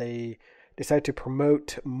 they decide to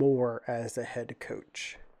promote Moore as the head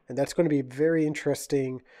coach. And that's going to be very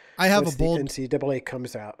interesting. I have the NCAA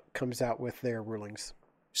comes out with their rulings.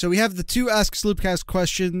 So we have the 2 Ask Sloopcast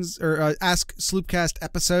questions or Ask Sloopcast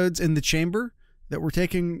episodes in the chamber that we're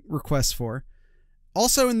taking requests for.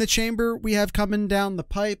 Also in the chamber, we have coming down the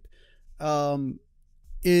pipe God,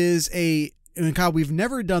 we've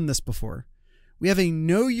never done this before. We have a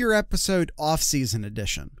Know Your Episode off-season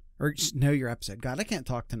edition. Or Know Your Episode. God, I can't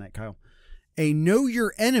talk tonight, Kyle. A Know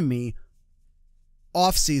Your Enemy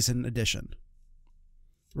off-season edition.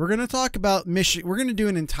 We're going to talk about Michigan. We're going to do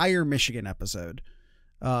an entire Michigan episode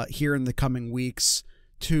here in the coming weeks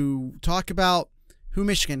to talk about who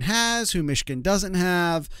Michigan has, who Michigan doesn't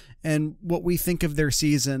have, and what we think of their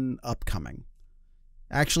season upcoming.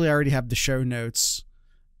 Actually, I already have the show notes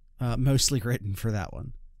mostly written for that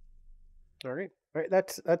one. All right.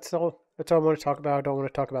 That's all I want to talk about. I don't want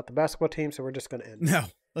to talk about the basketball team, so we're just going to end. No,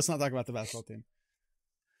 let's not talk about the basketball team.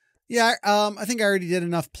 Yeah, I think I already did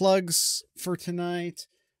enough plugs for tonight.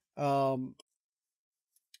 Let's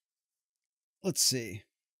see.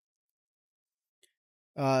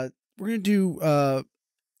 We're going to do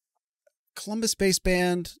Columbus-based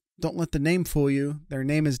band. Don't let the name fool you. Their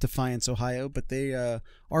name is Defiance, Ohio, but they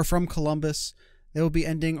are from Columbus. They will be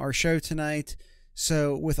ending our show tonight.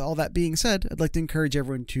 So with all that being said, I'd like to encourage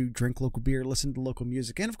everyone to drink local beer, listen to local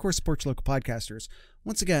music, and of course support your local podcasters.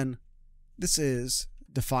 Once again, this is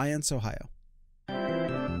Defiance, Ohio.